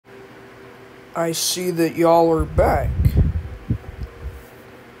I see that y'all are back.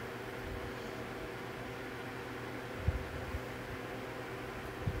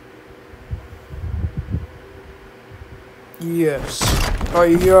 Yes.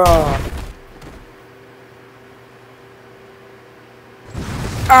 Hiya.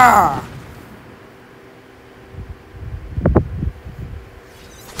 Ah!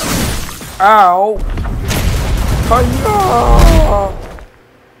 Ow! Hiya!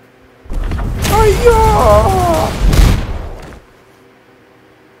 Hiya!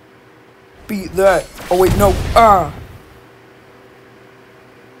 Beat that. Oh wait, no. Ah!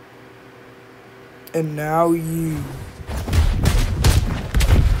 And now you.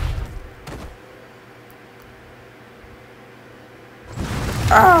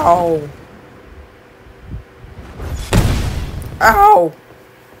 Ow! Ow!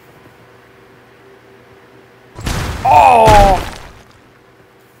 Oh!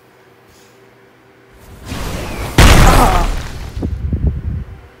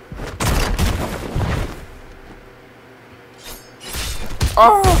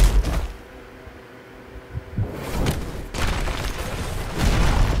 Ah!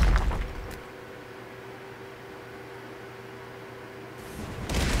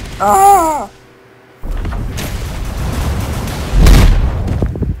 Ah!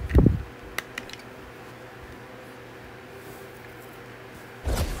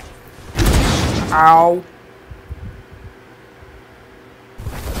 Ow!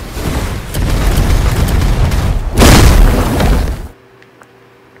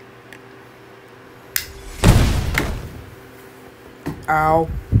 Ow.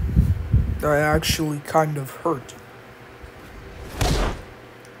 That actually kind of hurt.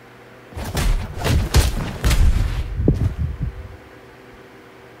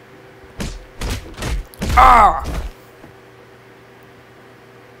 Ah!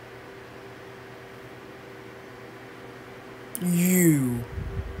 You.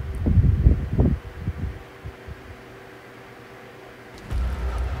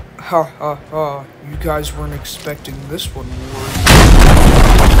 Ha ha ha. You guys weren't expecting this one, were you?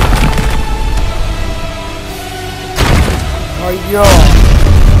 Hiya!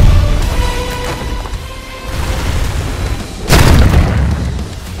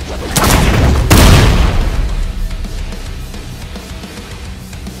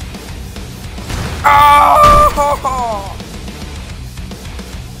 Ah!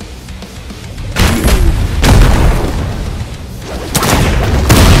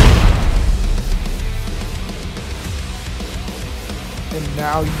 And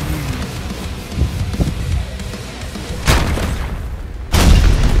now you.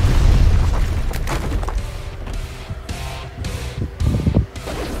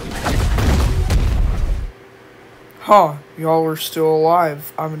 Huh, y'all are still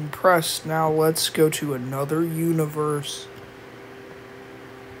alive. I'm impressed. Now let's go to another universe.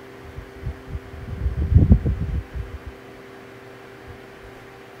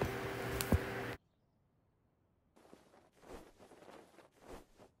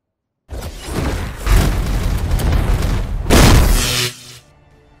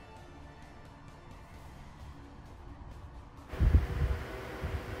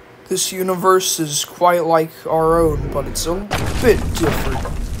 This universe is quite like our own, but it's a bit different.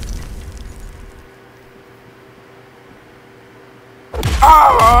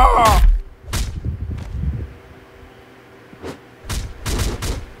 Ah!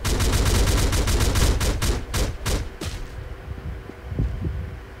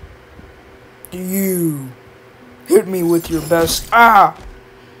 You hit me with your best. Ah!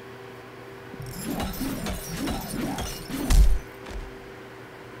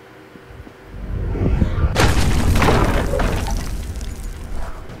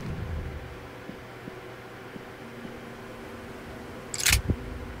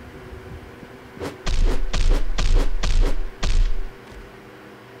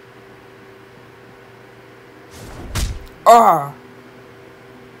 Ah!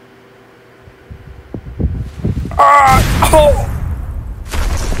 Ah! Oh!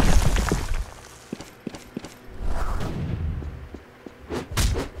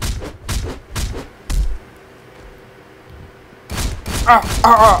 Ah! Ah!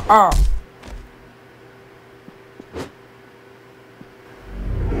 Ah! Ah!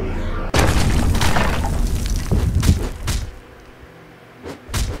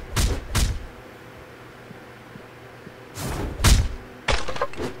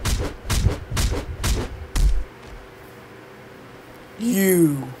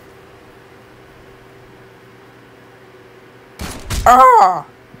 You. Ah!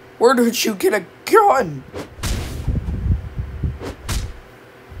 Where did you get a gun?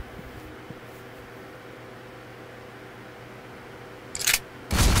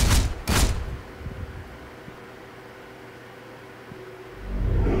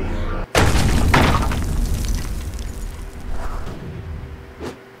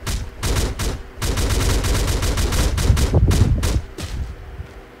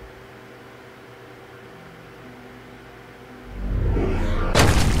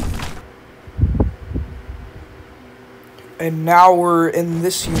 And now we're in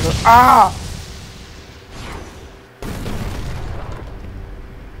this universe. Ah!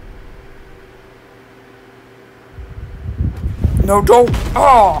 No, don't.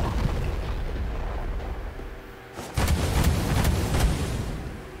 Ah!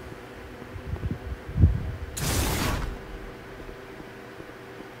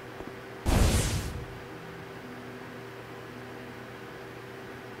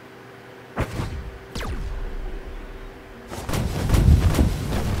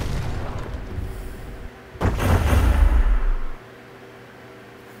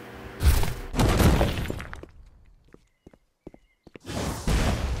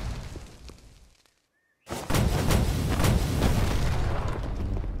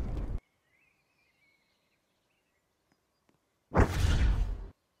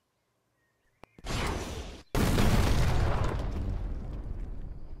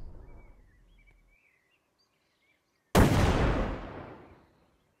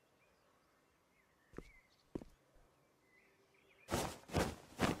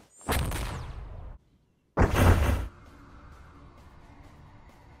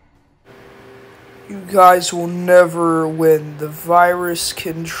 You guys will never win. The virus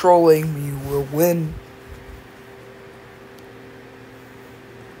controlling me will win.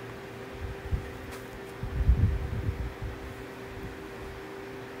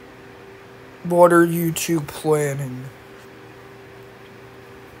 What are you two planning?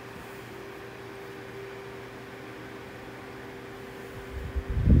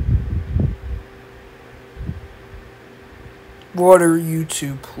 What are you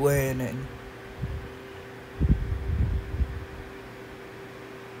two planning?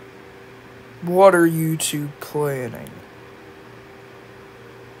 What are you two planning?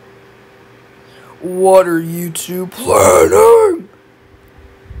 What are you two planning?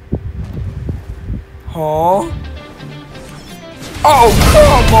 Huh? Oh,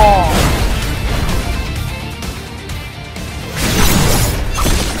 come on!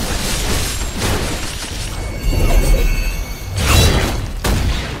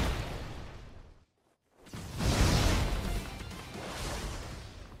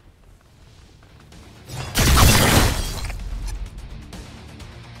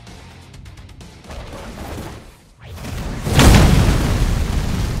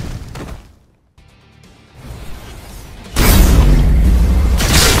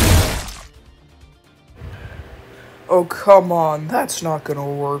 Oh, come on, that's not gonna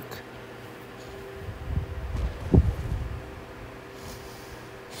work.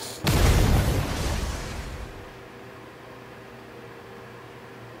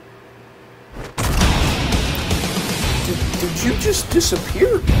 Did you just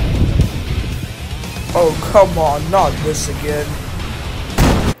disappear? Oh, come on, not this again.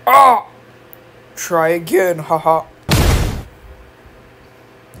 Ah! Try again, haha.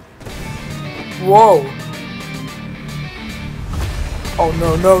 Whoa. Oh,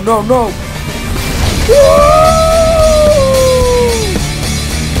 no, no, no, no. Whoa!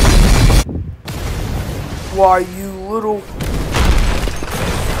 Why, you little...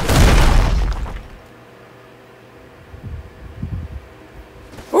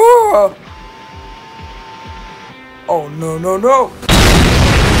 Ah! Oh, no, no, no.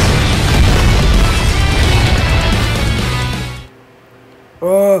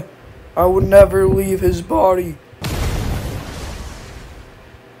 I would never leave his body.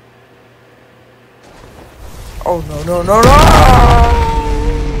 Oh, no, no, no, no!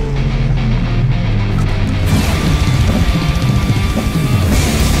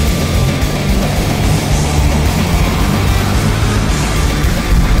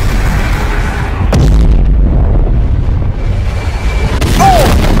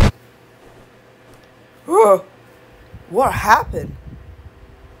 Oh! What happened?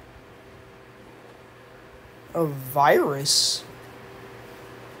 A virus?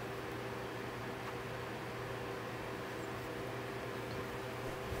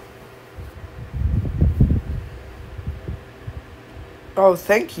 Oh,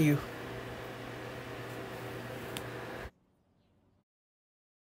 thank you.